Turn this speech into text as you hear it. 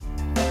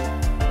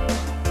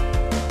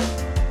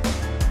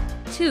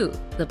to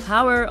The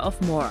Power of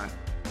More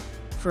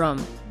from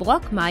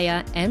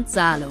Brockmeyer and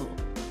Salo.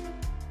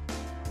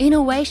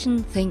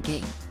 Innovation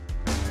Thinking.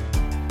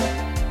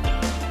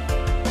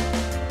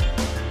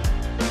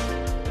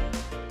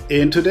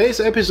 In today's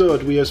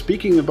episode, we are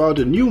speaking about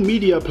a new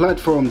media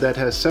platform that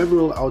has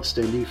several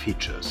outstanding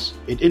features.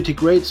 It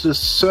integrates the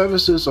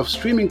services of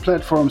streaming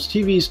platforms,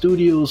 TV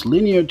studios,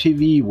 linear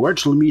TV,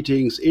 virtual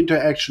meetings,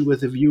 interaction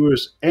with the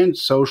viewers, and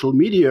social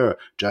media,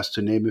 just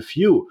to name a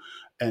few.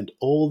 And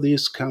all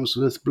this comes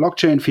with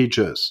blockchain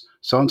features.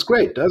 Sounds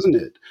great, doesn't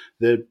it?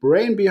 The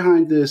brain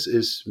behind this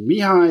is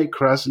Mihai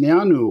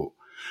Krasneanu.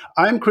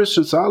 I'm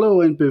Christian Salo,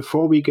 and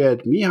before we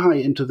get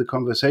Mihai into the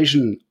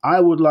conversation,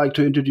 I would like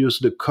to introduce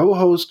the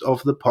co-host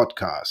of the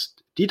podcast,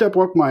 Dieter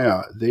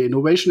Brockmeyer, the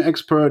innovation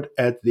expert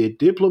at the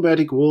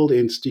Diplomatic World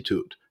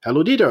Institute.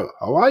 Hello, Dieter.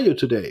 How are you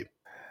today?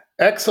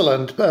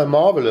 Excellent,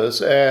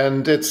 marvelous,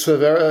 and it's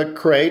very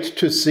great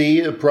to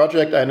see a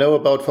project I know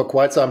about for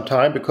quite some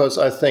time, because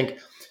I think,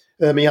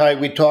 Mihai,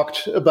 we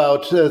talked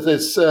about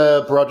this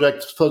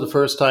project for the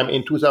first time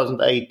in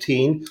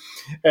 2018,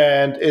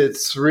 and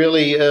it's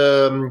really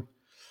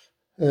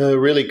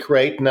really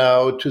great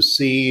now to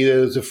see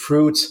the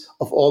fruits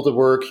of all the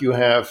work you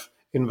have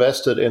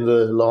invested in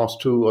the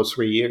last 2 or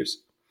 3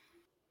 years.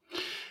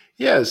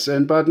 Yes,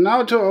 but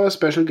now to our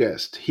special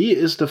guest. He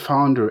is the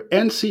founder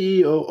and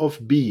CEO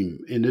of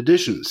Beam. In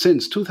addition,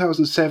 since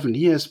 2007,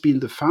 he has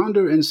been the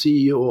founder and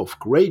CEO of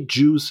Great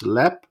Juice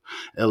Lab,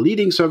 a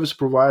leading service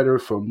provider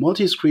for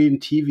multi-screen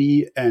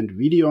TV and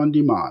video on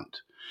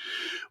demand,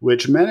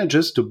 which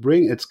manages to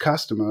bring its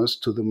customers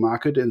to the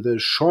market in the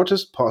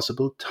shortest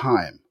possible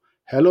time.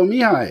 Hello,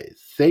 Mihai.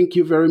 Thank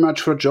you very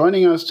much for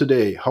joining us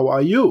today. How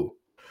are you?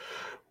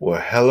 Well,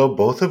 hello,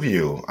 both of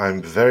you.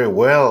 I'm very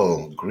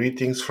well.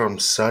 Greetings from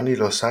sunny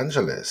Los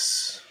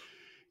Angeles.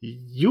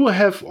 You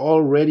have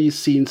already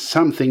seen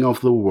something of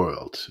the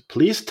world.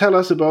 Please tell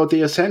us about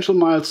the essential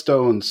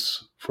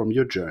milestones from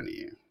your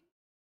journey.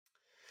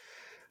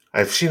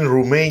 I've seen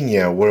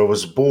Romania, where I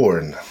was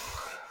born,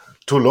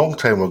 too long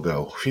time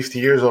ago, 50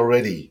 years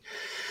already.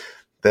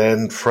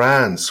 Then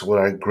France,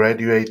 where I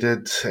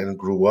graduated and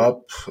grew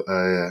up,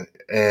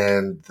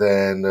 and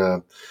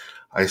then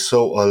I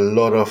saw a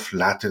lot of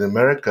Latin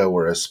America,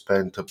 where I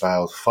spent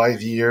about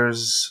 5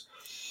 years.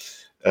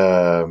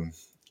 To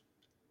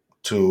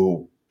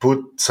put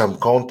some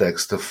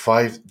context, the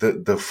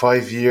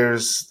 5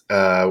 years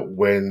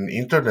when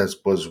internet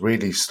was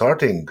really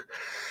starting,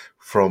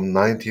 from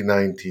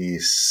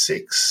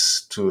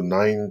 1996 to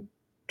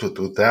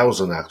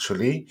 2000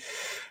 actually.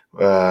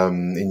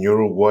 In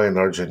Uruguay and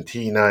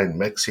Argentina, in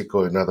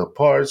Mexico, and other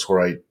parts,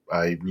 where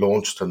I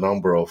launched a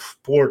number of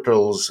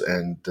portals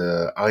and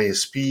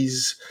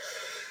ISPs.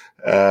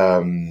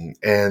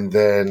 And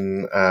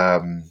then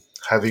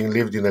having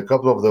lived in a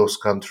couple of those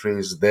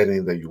countries, then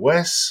in the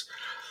US,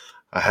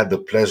 I had the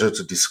pleasure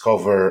to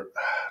discover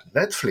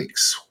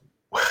Netflix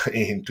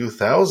in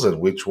 2000,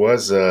 which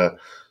was a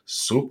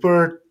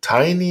super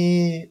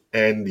tiny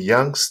and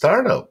young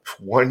startup,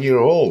 1 year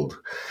old.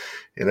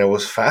 And I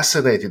was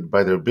fascinated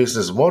by their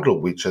business model,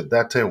 which at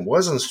that time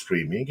wasn't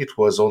streaming, it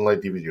was online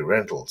DVD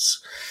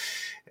rentals.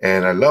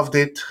 And I loved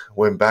it,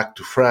 went back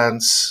to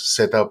France,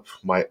 set up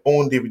my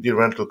own DVD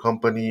rental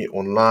company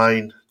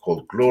online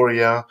called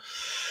Gloria,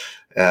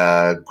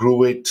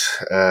 grew it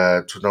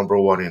to number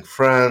one in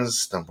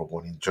France, number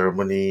one in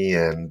Germany,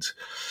 and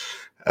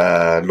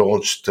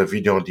launched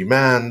Video on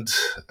Demand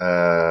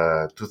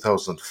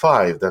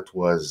 2005. That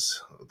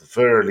was the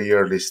very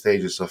early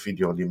stages of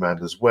Video on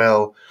Demand as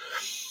well.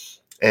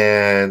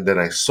 And then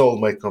I sold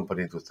my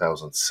company in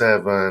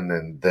 2007,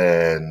 and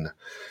then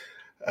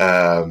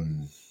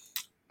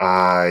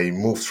I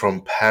moved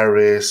from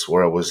Paris,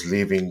 where I was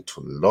living, to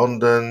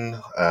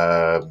London,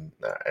 and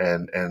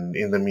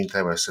in the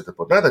meantime, I set up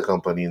another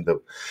company in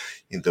the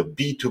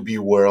B2B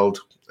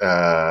world,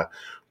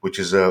 which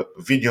is a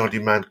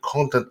video-on-demand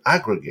content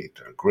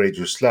aggregator, Great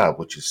Juice Lab,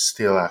 which is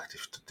still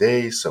active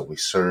today. So we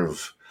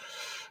serve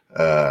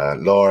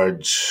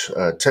large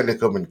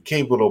telecom and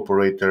cable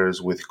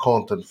operators with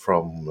content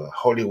from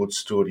Hollywood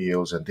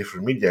studios and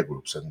different media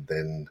groups, and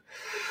then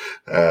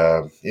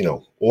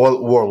all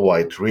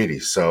worldwide, really.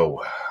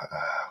 So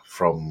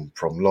from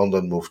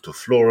London, moved to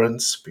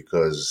Florence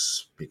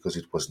because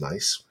it was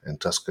nice, and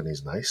Tuscany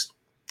is nice,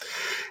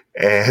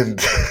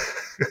 and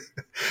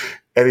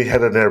and it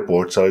had an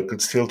airport, so I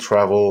could still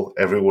travel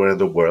everywhere in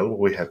the world.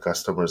 We had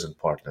customers and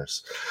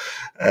partners.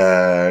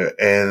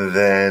 And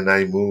then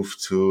I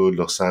moved to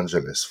Los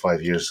Angeles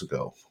 5 years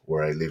ago,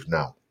 where I live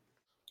now.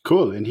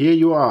 Cool, and here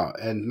you are.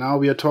 And now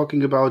we are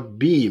talking about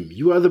Beam.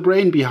 You are the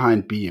brain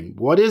behind Beam.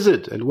 What is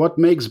it, and what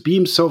makes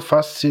Beam so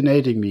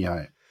fascinating,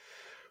 Mihai?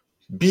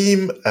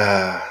 Beam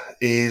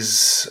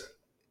is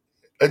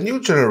a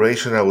new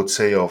generation, I would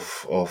say,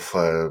 of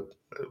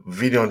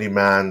video on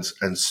demand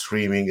and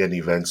streaming and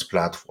events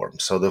platform.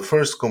 So the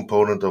first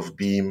component of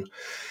Beam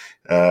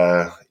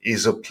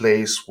is a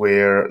place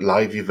where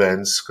live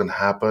events can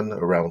happen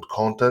around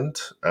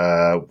content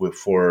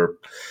for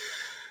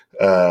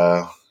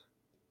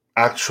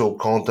actual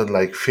content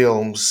like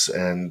films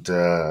and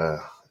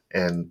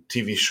and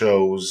TV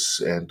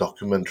shows and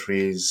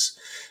documentaries.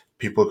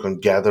 People can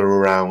gather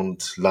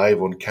around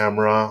live on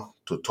camera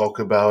to talk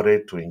about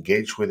it, to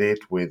engage with it,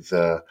 with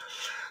the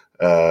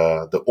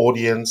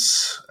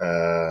audience,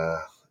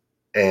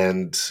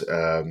 and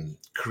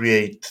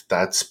create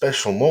that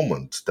special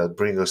moment that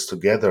bring us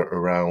together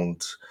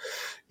around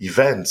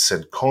events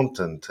and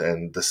content,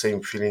 and the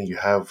same feeling you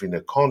have in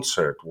a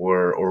concert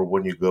or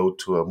when you go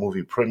to a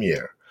movie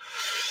premiere.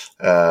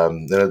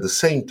 And at the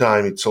same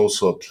time, it's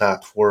also a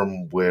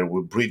platform where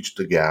we bridge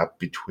the gap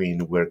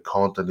between where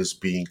content is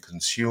being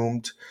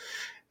consumed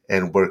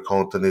and where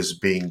content is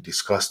being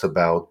discussed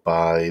about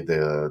by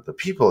the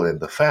people and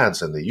the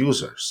fans and the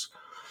users.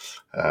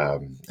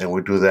 And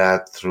we do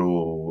that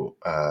through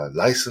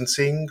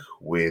licensing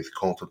with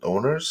content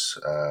owners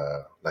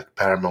like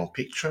Paramount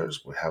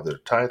Pictures. We have their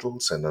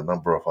titles and a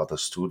number of other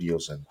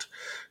studios and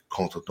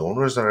content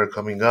owners that are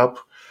coming up.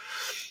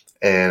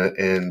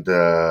 And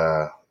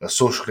a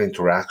social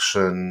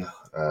interaction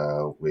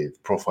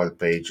with profile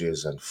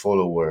pages and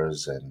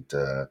followers and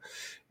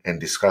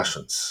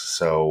discussions.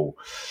 So,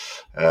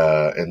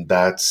 and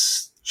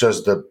that's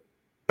just the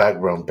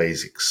background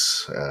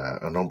basics.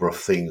 A number of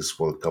things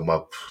will come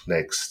up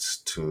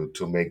next to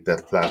make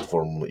that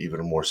platform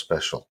even more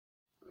special.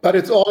 But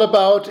it's all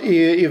about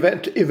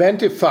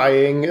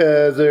eventifying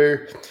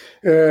the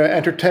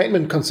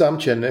entertainment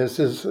consumption.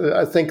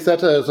 I think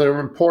that is an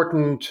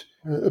important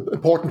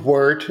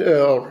word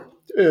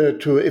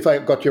to, if I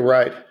got you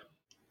right.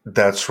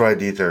 That's right,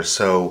 Dieter.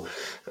 So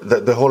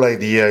the whole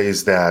idea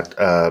is that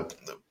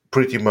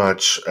pretty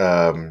much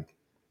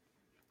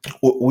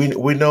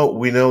we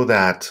know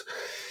that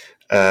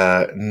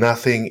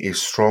nothing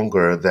is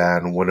stronger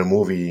than when a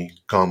movie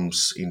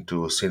comes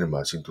into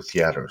cinemas, into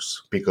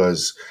theaters,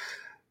 because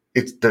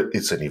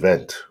it's an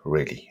event,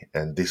 really,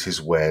 and this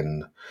is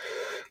when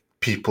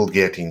people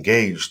get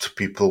engaged.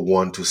 People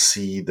want to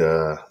see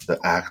the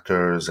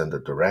actors and the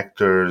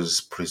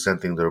directors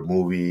presenting their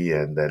movie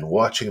and then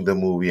watching the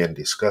movie and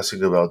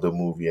discussing about the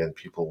movie, and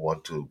people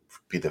want to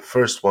be the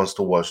first ones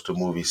to watch the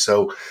movie.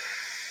 So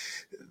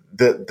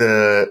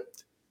the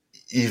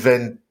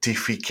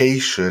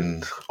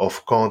eventification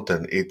of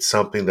content, it's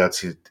something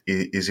that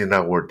is in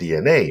our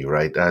DNA,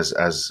 right?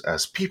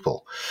 As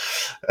people.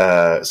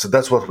 So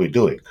that's what we're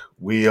doing.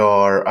 We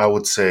are, I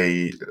would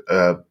say,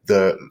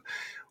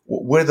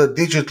 we're the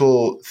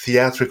digital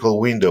theatrical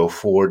window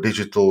for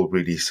digital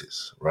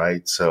releases,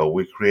 right? So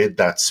we create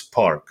that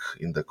spark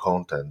in the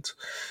content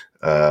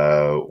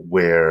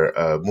where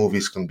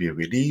movies can be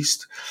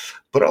released,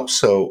 but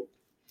also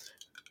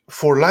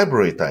for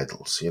library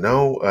titles.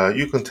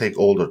 You can take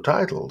older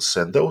titles,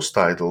 and those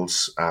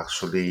titles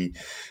actually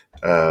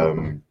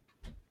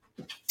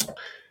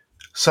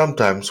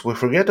sometimes we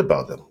forget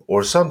about them,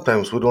 or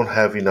sometimes we don't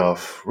have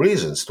enough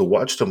reasons to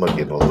watch them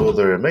again, although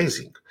they're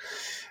amazing.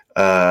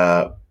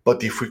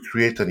 But if we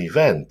create an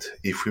event,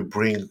 if we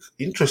bring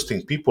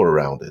interesting people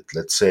around it,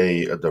 let's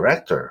say a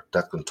director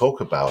that can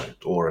talk about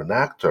it, or an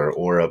actor,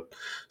 or a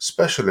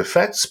special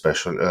effects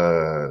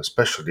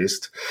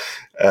specialist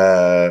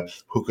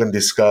who can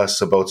discuss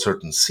about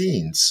certain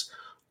scenes,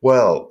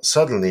 well,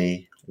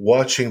 suddenly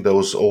watching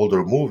those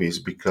older movies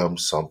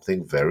becomes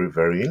something very,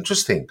 very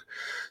interesting.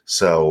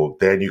 So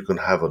then you can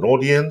have an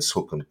audience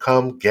who can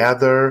come,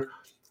 gather,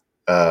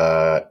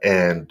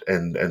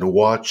 and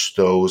watch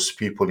those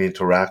people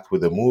interact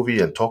with the movie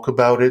and talk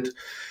about it,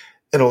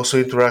 and also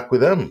interact with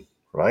them,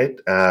 right?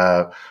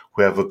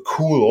 We have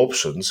cool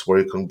options where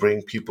you can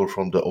bring people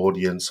from the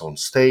audience on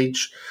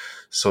stage,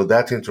 so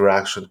that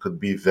interaction could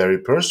be very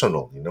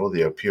personal.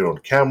 They appear on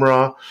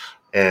camera,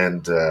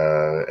 and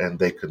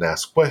they can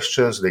ask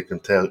questions. They can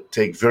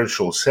take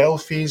virtual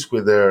selfies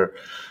with the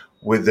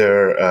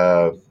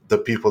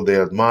people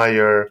they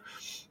admire.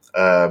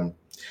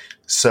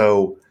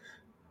 So.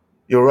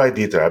 You're right,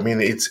 Dieter. I mean,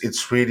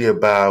 it's really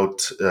about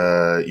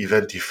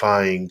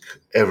eventifying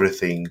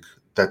everything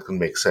that can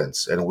make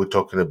sense. And we're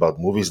talking about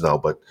movies now,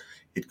 but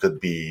it could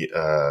be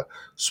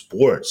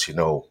sports.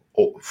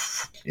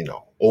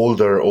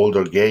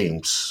 Older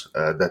games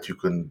that you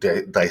can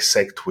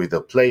dissect with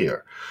a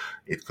player.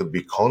 It could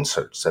be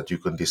concerts that you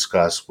can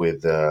discuss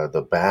with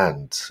the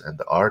band and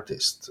the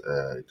artist.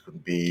 It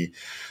could be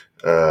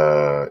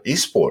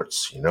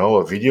esports,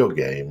 a video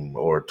game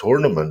or a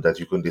tournament that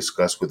you can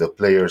discuss with the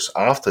players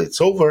after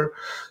it's over,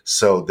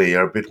 so they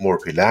are a bit more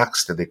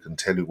relaxed and they can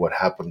tell you what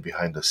happened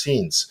behind the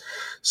scenes.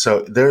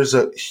 So there's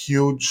a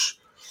huge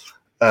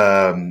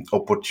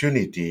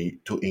opportunity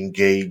to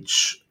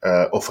engagement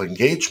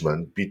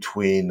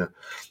between,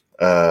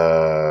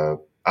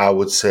 I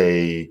would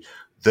say,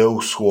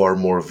 those who are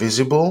more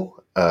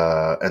visible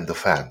and the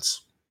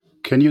fans.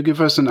 Can you give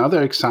us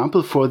another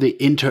example for the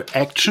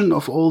interaction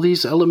of all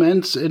these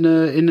elements in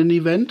an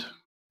event?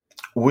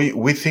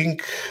 We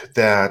think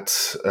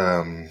that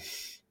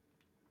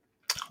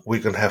we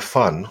can have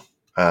fun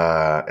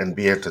and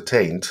be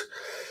entertained,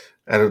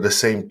 and at the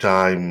same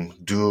time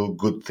do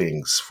good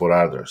things for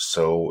others.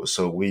 So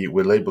we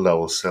label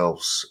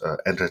ourselves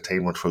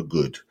entertainment for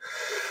good.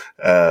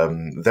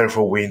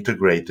 Therefore, we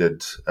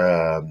integrated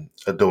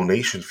a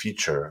donation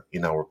feature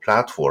in our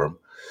platform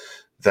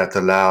that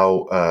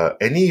allow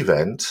any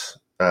event,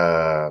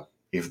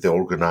 if the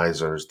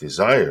organizers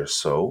desire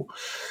so,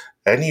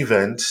 an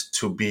event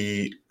to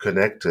be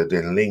connected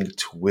and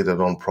linked with a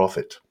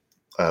nonprofit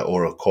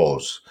or a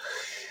cause.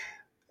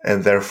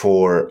 And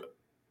therefore,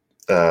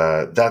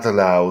 that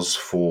allows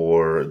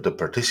for the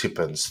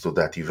participants to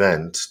that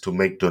event to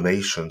make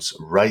donations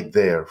right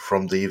there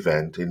from the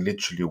event in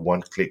literally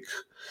one click.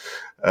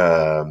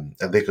 And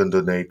they can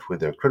donate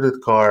with their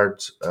credit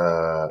card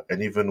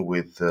and even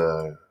with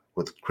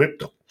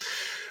crypto.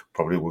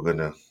 Probably we're going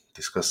to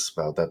discuss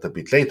about that a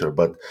bit later.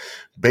 But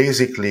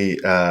basically,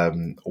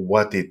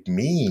 what it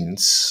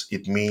means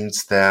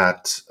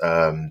that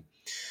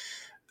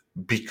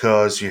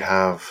because you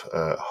have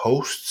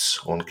hosts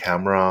on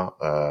camera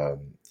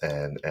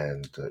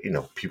and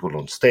people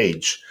on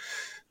stage,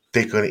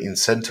 they can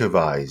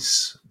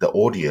incentivize the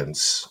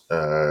audience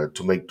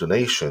to make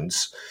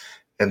donations.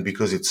 And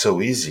because it's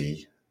so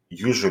easy,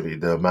 usually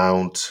the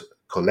amount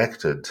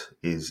collected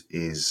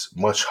is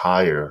much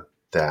higher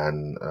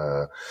than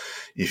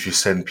if you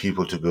send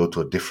people to go to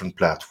a different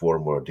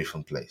platform or a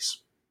different place.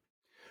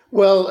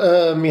 Well,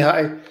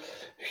 Mihai,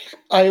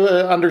 I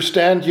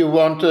understand you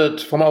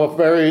wanted, from our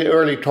very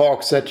early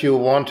talks, that you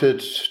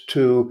wanted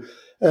to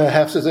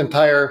have this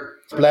entire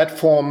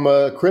platform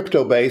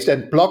crypto-based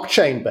and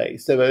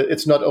blockchain-based.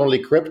 It's not only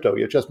crypto.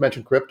 You just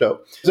mentioned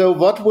crypto. So,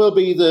 what will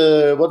be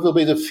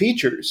the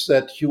features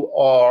that you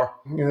are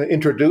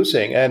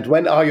introducing, and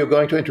when are you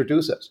going to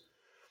introduce this?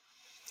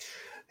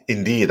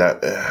 Indeed,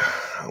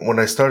 when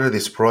I started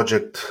this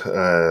project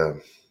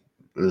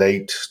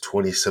late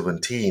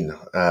 2017.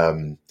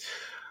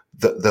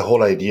 The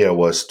whole idea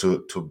was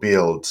to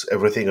build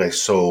everything I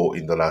saw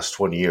in the last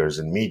 20 years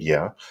in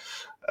media,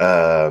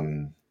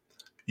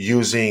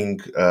 using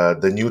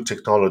the new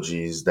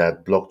technologies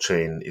that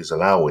blockchain is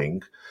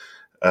allowing,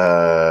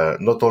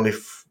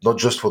 not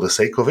just for the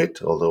sake of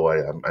it, although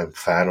I'm a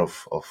fan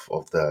of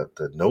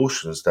the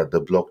notions that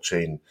the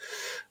blockchain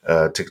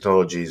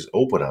technologies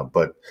open up,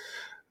 but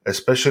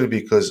especially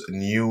because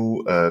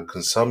new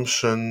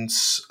consumption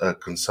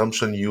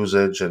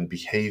usage and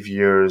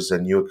behaviors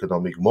and new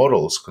economic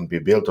models can be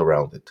built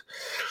around it.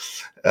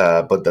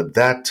 But at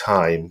that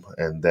time,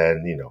 and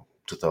then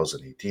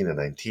 2018 and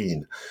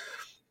 19,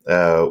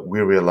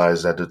 we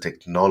realized that the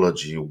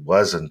technology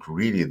wasn't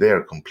really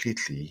there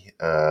completely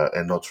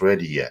and not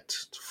ready yet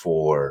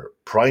for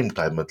prime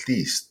time, at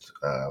least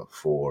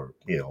for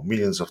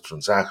millions of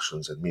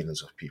transactions and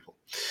millions of people.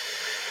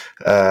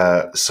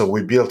 So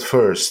we built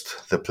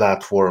first the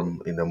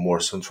platform in a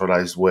more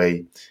centralized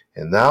way,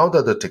 and now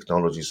that the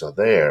technologies are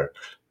there,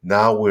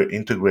 now we're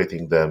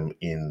integrating them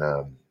in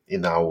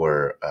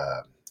our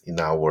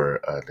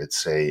let's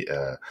say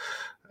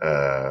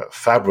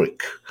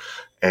fabric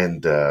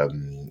and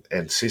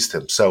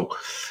system. So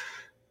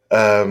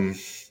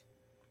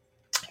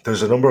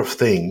there's a number of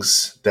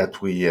things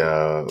that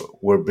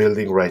we're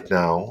building right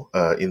now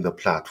in the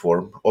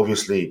platform.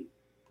 Obviously,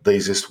 the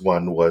easiest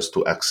one was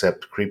to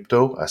accept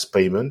crypto as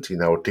payment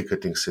in our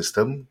ticketing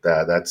system.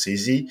 That's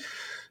easy.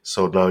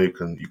 So now you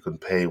can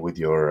pay with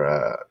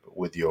your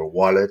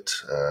wallet,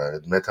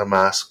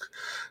 MetaMask.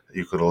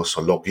 You can also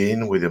log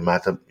in with the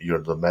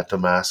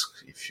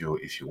MetaMask if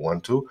you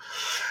want to.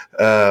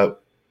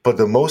 But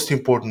the most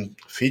important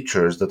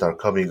features that are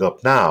coming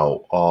up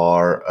now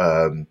are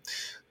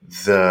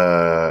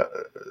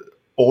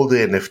all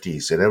the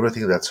NFTs and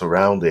everything that's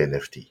around the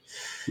NFT.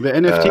 The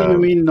NFT, you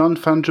mean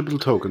non-fungible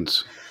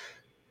tokens?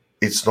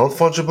 It's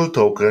non-fungible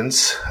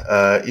tokens.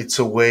 It's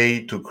a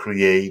way to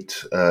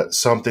create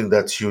something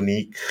that's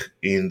unique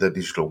in the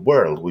digital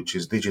world, which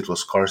is digital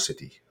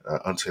scarcity.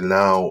 Until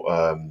now,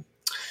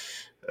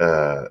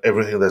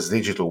 everything that's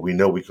digital, we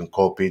know we can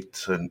copy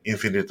it an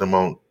infinite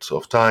amount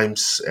of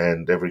times,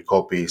 and every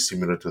copy is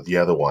similar to the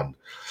other one.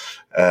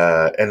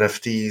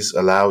 NFTs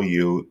allow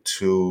you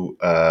to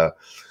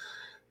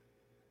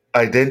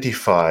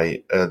identify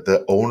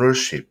the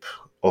ownership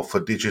of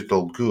a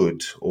digital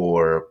good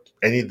or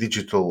any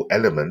digital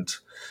element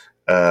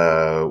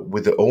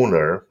with the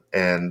owner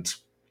and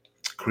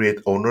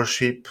create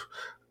ownership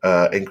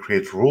and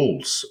create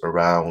rules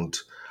around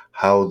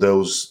how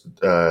those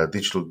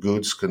digital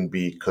goods can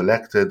be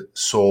collected,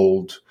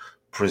 sold,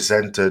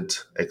 presented,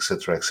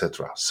 etc.,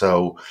 etc.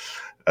 So,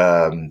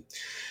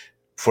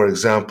 for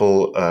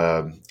example,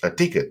 a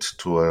ticket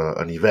to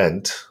an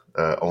event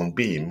on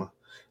Beam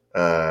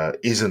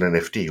is an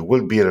NFT,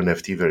 will be an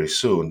NFT very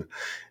soon.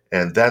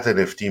 And that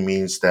NFT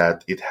means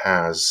that it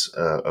has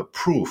a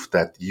proof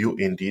that you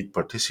indeed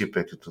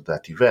participated to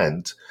that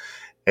event.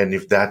 And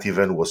if that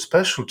event was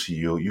special to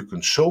you, you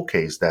can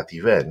showcase that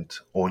event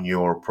on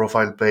your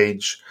profile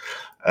page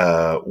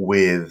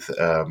with,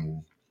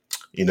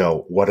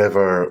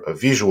 whatever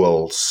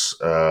visuals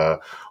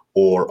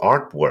or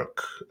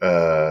artwork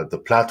the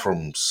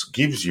platforms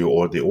gives you,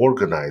 or the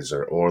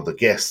organizer or the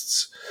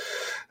guests.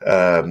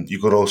 You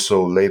could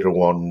also later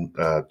on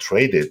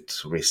trade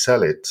it,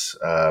 resell it.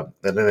 And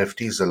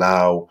NFTs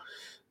allow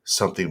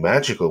something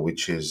magical,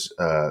 which is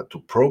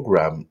to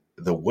program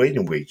the way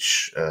in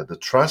which the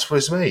transfer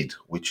is made,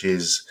 which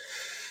is,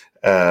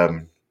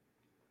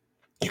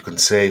 you can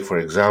say, for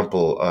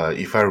example,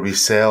 if I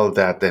resell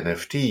that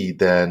NFT,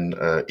 then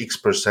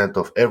X%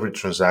 of every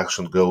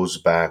transaction goes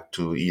back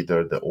to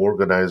either the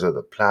organizer,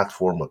 the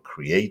platform, a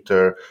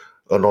creator,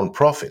 a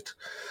nonprofit.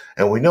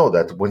 And we know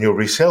that when you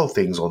resell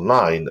things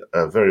online,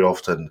 very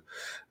often,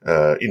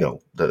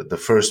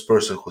 the first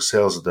person who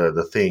sells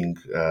the thing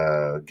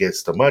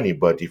gets the money,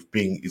 but if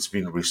it's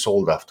been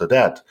resold after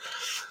that,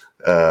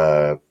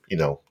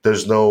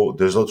 there's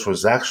no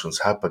transactions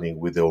happening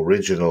with the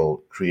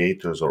original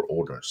creators or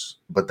owners.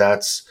 But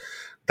that's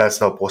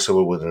not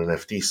possible with an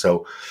NFT.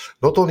 So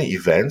not only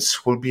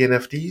events will be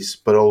NFTs,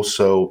 but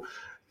also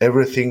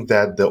everything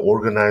that the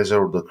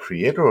organizer or the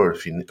creator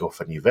of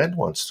an event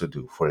wants to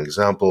do. For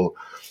example,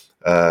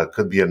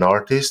 could be an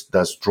artist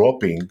that's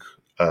dropping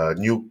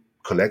new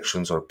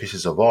collections or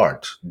pieces of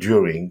art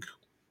during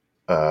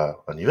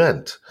an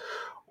event,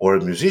 or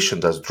a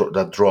musician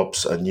that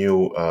drops a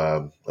new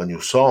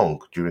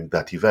song during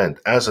that event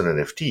as an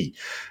NFT,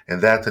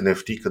 and that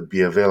NFT could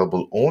be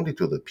available only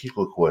to the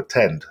people who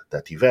attend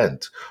that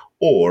event,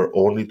 or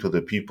only to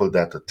the people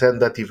that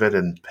attend that event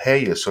and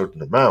pay a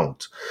certain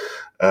amount,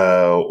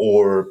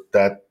 or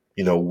that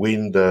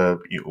win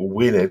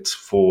it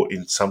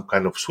in some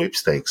kind of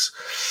sweepstakes.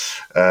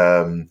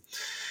 An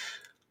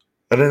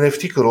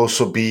NFT could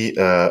also be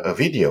a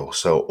video,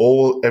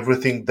 so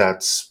everything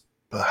that's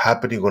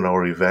happening on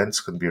our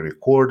events can be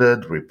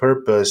recorded,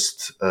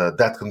 repurposed.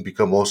 That can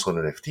become also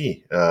an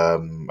NFT.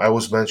 I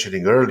was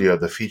mentioning earlier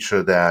the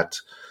feature that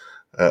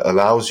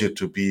allows you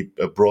to be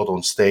brought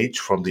on stage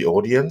from the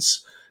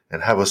audience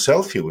and have a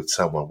selfie with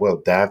someone.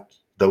 Well,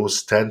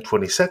 those 10,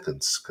 20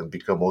 seconds can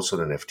become also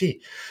an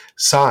NFT,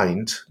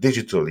 signed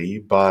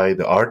digitally by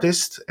the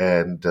artist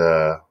and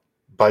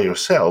by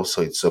yourself.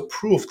 So it's a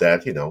proof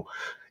that,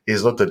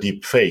 it's not a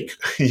deep fake.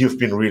 You've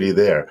been really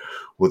there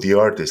with the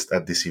artist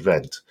at this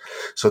event.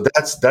 So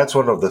that's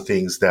one of the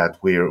things that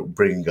we're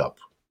bringing up.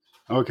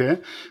 Okay,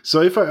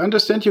 so if I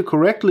understand you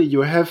correctly,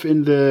 you have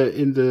in the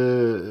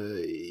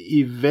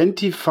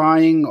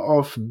eventifying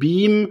of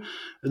Beam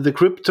the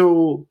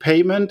crypto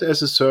payment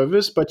as a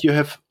service, but you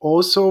have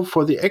also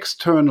for the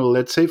external,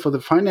 let's say for the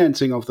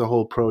financing of the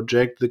whole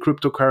project, the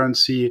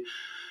cryptocurrency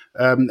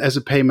as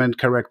a payment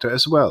character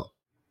as well.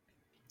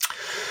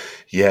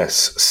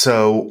 Yes,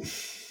 so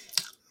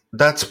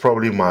that's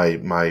probably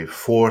my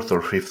fourth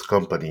or fifth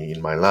company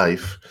in my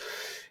life,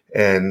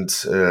 and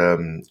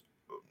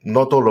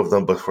not all of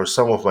them, but for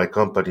some of my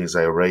companies,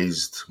 I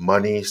raised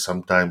money,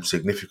 sometimes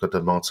significant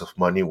amounts of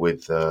money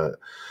with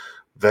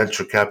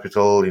venture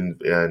capital and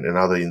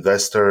other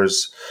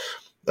investors.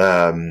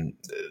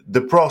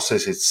 The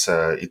process,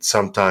 it's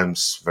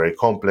sometimes very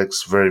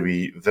complex,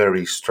 very,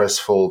 very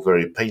stressful,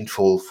 very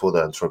painful for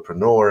the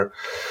entrepreneur.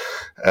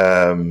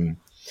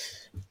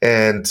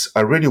 And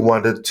I really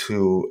wanted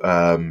to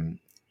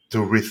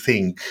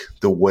rethink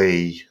the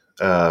way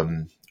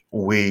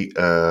we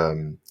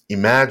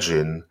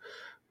imagine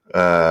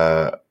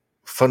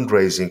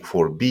fundraising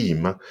for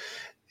Beam,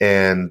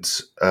 and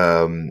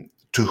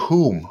to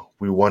whom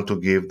we want to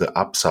give the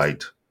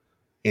upside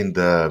in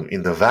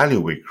the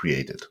value we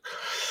created,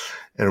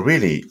 and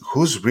really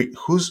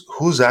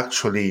who's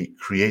actually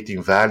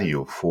creating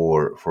value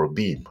for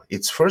Beam.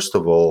 It's first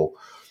of all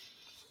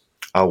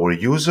our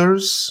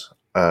users,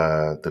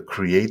 the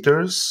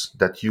creators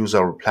that use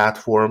our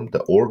platform,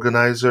 the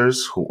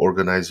organizers who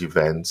organize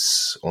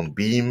events on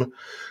Beam,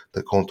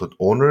 the content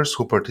owners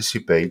who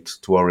participate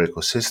to our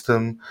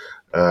ecosystem,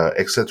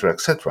 etc.,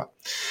 etc.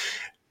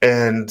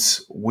 And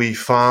we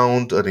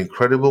found an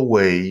incredible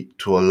way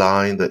to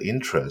align the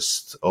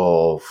interests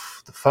of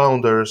the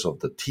founders,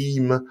 of the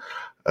team,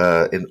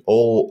 and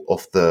all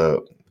of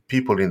the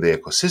people in the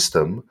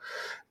ecosystem.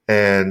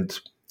 And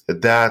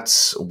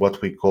that's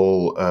what we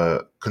call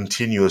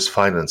continuous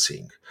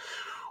financing,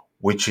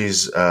 which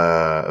is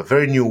a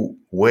very new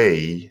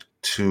way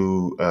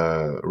to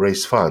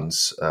raise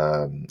funds,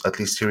 at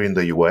least here in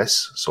the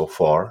US so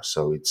far.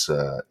 So it's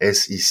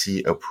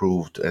SEC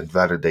approved and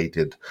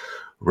validated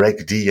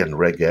Reg D and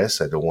Reg S.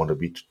 I don't want to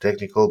be too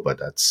technical, but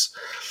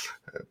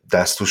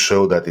that's to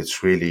show that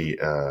it's really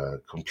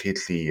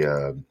completely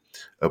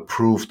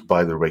approved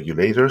by the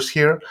regulators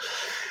here.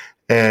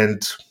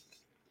 And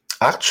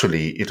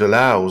actually, it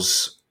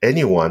allows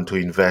anyone to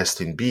invest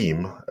in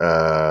Beam,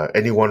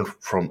 anyone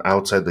from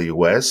outside the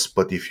US,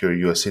 but if you're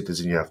a US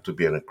citizen, you have to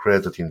be an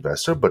accredited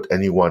investor, but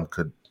anyone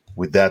could,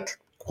 with that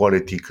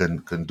quality,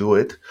 can do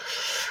it,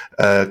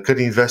 can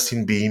invest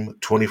in Beam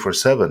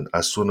 24/7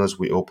 as soon as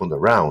we open the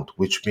round,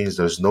 which means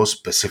there's no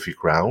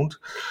specific round.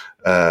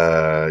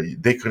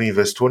 They can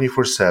invest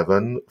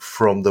 24/7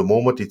 from the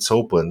moment it's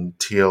open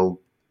till,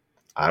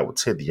 I would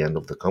say, the end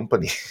of the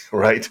company,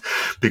 right?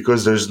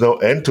 Because there's no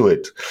end to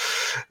it.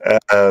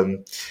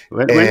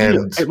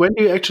 When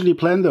do you actually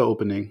plan the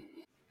opening?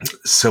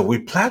 So we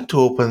plan to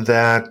open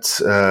that,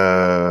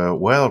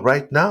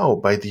 right now,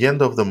 by the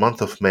end of the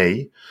month of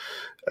May.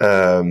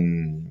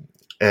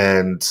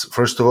 And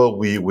first of all,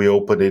 we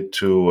open it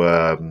to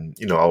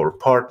our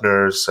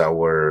partners,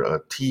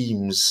 our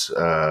teams,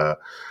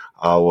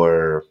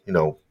 our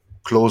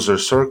closer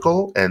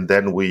circle, and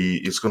then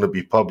it's going to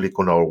be public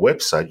on our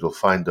website. You'll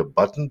find a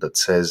button that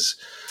says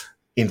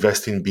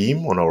 "Invest in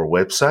Beam" on our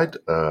website,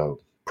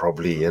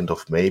 probably end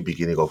of May,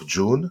 beginning of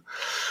June,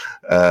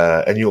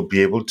 and you'll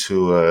be able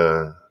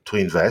to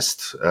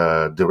invest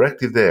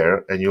directly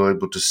there, and you're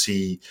able to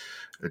see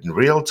in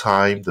real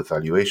time the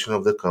valuation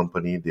of the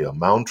company, the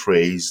amount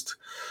raised,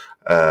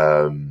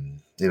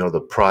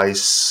 the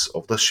price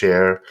of the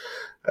share.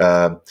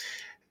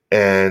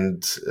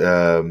 And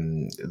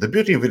the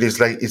beauty of it is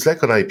it's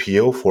like an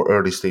IPO for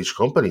early stage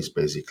companies.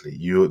 Basically,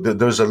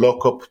 there's a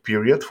lockup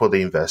period for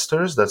the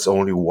investors. That's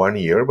only 1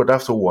 year, but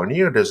after 1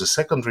 year, there's a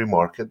secondary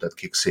market that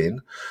kicks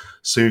in,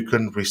 so you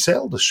can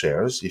resell the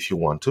shares if you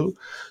want to.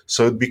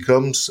 So it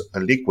becomes a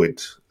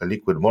liquid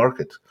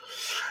market,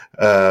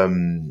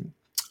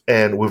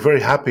 and we're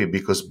very happy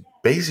because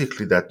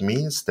basically that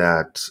means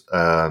that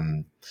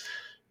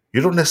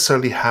you don't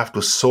necessarily have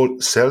to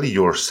sell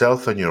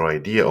yourself and your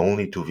idea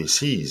only to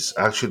VCs.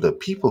 Actually, the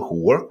people who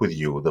work with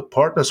you, the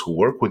partners who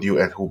work with you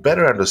and who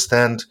better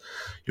understand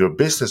your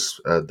business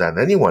than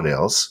anyone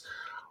else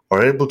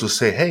are able to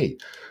say, hey,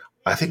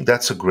 I think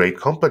that's a great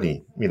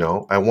company.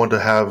 I want to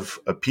have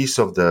a piece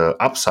of the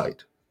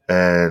upside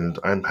and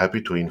I'm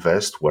happy to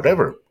invest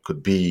whatever.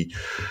 Could be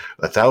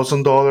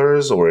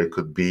 $1,000 or it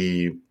could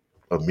be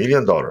 $1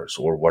 million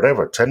or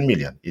whatever, 10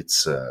 million.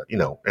 It's,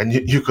 and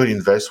you could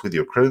invest with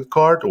your credit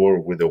card or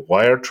with a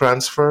wire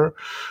transfer,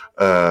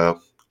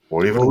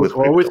 or even with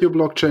your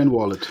blockchain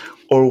wallet.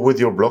 Or with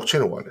your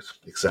blockchain wallet.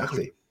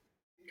 Exactly.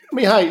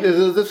 Mihai,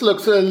 this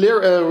looks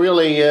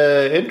really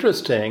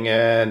interesting,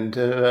 and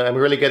I'm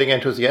really getting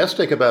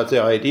enthusiastic about the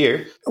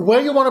idea.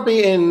 Where you want to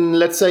be in,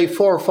 let's say,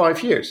 4 or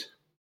 5 years?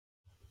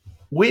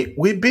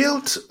 We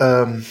built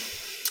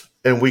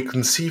and we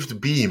conceived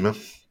Beam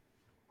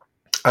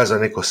as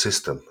an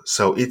ecosystem.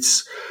 So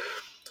it's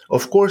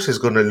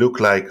going to look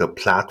like a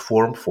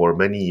platform for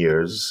many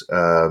years,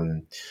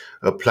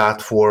 a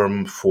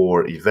platform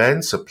for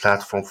events, a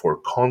platform for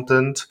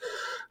content.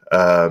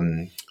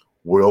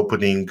 We're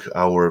opening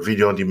our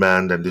video on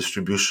demand and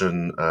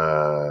distribution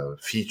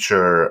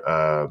feature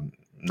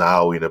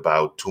now in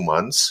about 2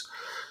 months,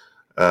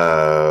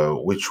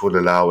 which will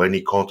allow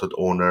any content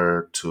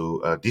owner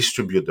to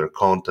distribute their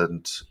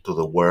content to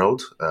the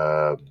world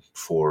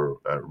for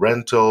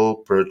rental,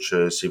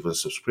 purchase, even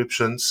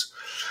subscriptions.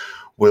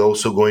 We're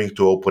also going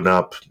to open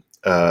up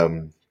a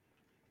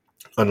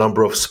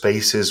number of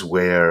spaces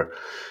where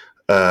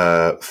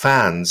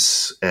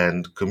fans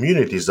and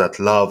communities that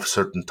love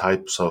certain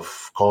types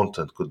of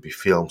content, could be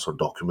films or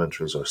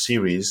documentaries or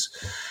series,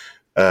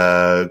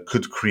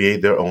 could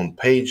create their own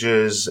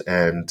pages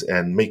and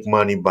make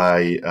money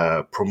by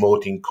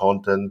promoting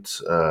content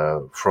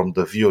from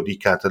the VOD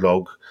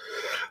catalog.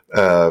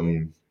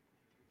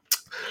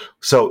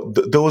 So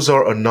those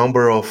are a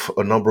number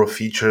of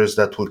features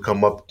that will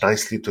come up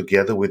nicely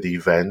together with the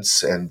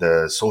events and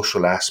the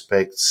social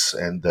aspects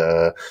and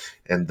the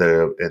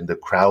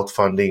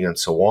crowdfunding and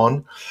so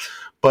on.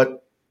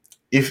 But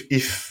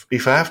if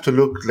I have to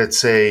look, let's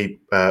say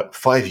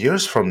 5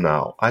 years from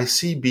now, I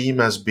see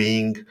Beam as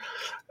being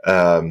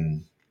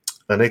an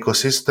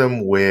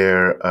ecosystem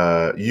where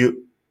we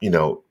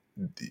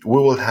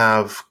will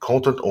have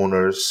content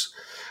owners,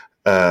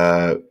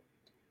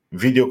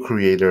 video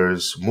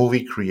creators,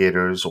 movie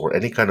creators, or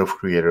any kind of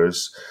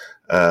creators,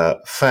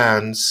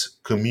 fans,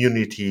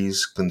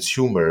 communities,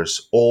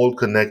 consumers, all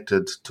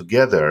connected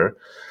together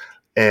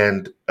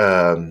and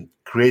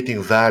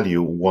creating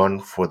value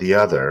one for the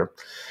other,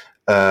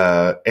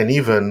 and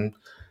even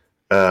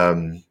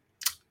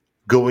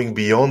going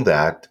beyond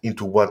that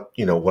into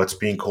what's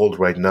being called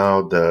right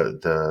now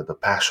the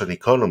passion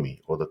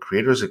economy or the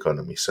creators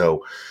economy.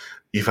 So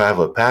if I have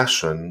a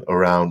passion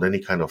around any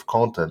kind of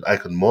content, I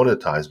can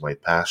monetize my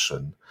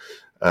passion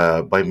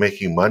by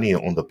making money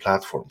on the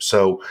platform.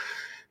 So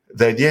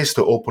the idea is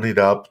to open it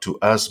up to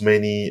as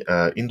many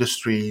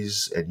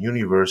industries and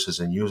universes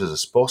and users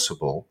as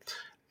possible,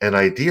 and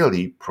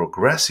ideally,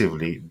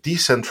 progressively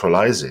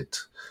decentralize it.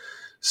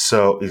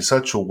 So in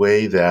such a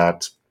way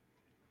that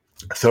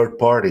third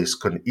parties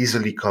can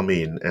easily come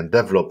in and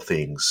develop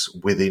things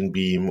within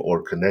Beam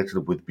or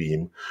connected with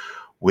Beam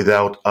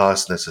without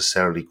us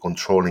necessarily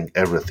controlling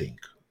everything,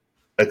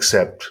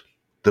 except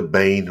the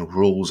main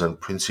rules and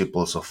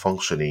principles of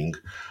functioning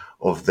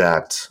of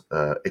that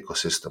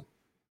ecosystem.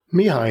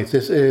 Mihai,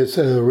 this is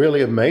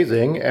really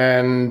amazing,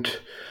 and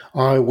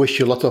I wish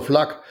you lots of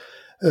luck.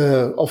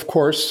 Of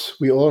course,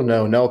 we all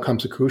know now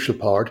comes a crucial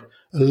part.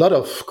 A lot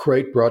of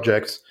great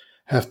projects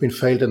have been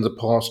failed in the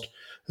past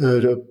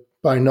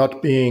by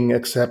not being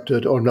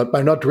accepted or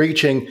by not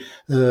reaching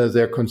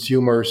their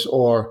consumers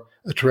or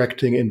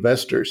attracting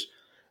investors.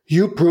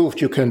 You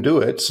proved you can do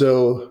it,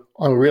 so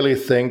I really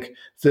think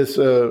this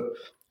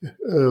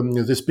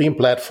Beam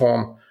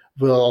platform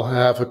will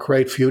have a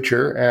great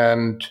future,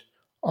 and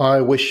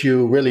I wish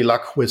you really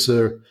luck with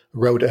the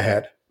road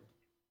ahead.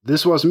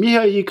 This was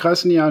Mihai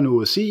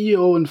Krasnianu,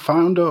 CEO and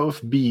founder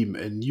of Beam,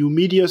 a new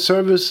media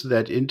service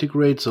that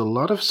integrates a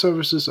lot of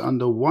services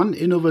under one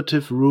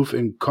innovative roof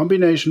in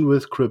combination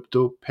with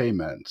crypto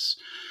payments.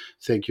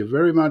 Thank you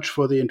very much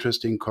for the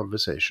interesting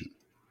conversation.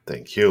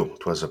 Thank you.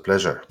 It was a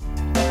pleasure.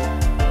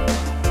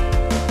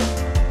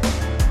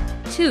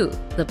 2.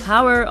 The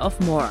Power of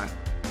More.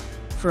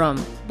 From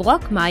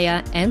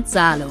Brockmeyer and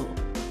Salo.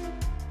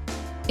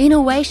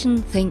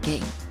 Innovation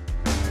thinking.